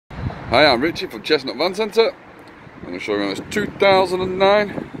Hi, I'm Richie from Chestnut Van Centre. I'm going to show you this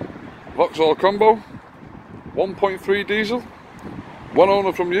 2009 Vauxhall Combo 1.3 diesel. One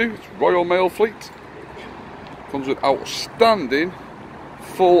owner from you, it's Royal Mail fleet. Comes with outstanding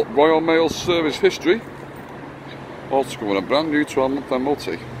full Royal Mail service history. Also comes with a brand new 12-month MOT.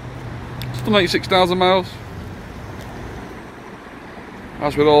 It's done 86,000 miles.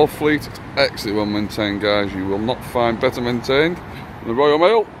 As with all fleet, it's excellently well maintained, guys. You will not find better maintained than the Royal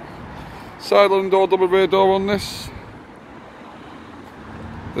Mail. Side loading door, double rear door on this.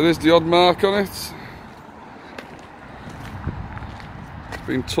 There is the odd mark on it. It's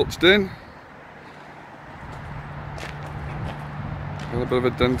been touched in. Got a bit of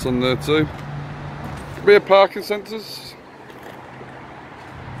a dent on there too. Rear parking sensors.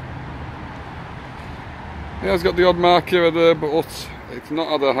 Yeah, it's got the odd mark here or there, but it's not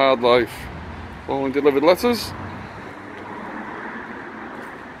had a hard life. Only delivered letters.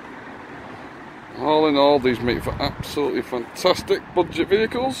 All in all, these make for absolutely fantastic budget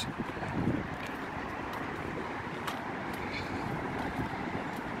vehicles.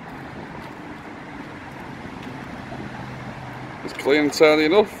 It's clean and tidy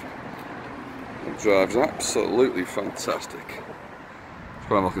enough. It drives absolutely fantastic. Let's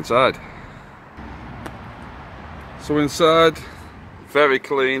go and look inside. So inside, very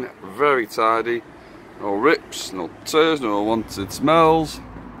clean, very tidy. No rips, no tears, no unwanted smells.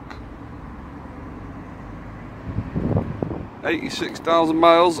 86,000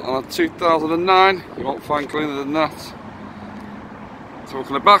 miles on a 2009, you won't find cleaner than that. Let's look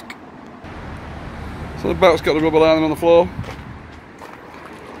in the back. So the back's got the rubber lining on the floor.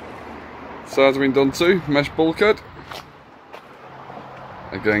 Sides have been done too, mesh bulkhead.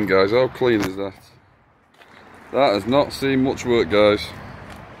 Again guys, how clean is that? That has not seen much work, guys.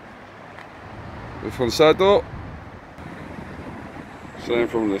 Look from the side door. Same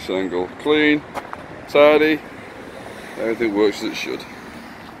from this angle. Clean, tidy. Everything works as it should.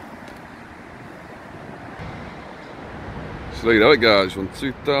 So there you have it, guys, from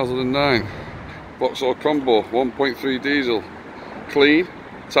 2009 Vauxhall Combo 1.3 diesel. Clean,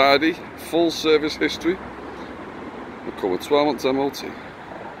 tidy, full service history. We'll cover 12 months MOT.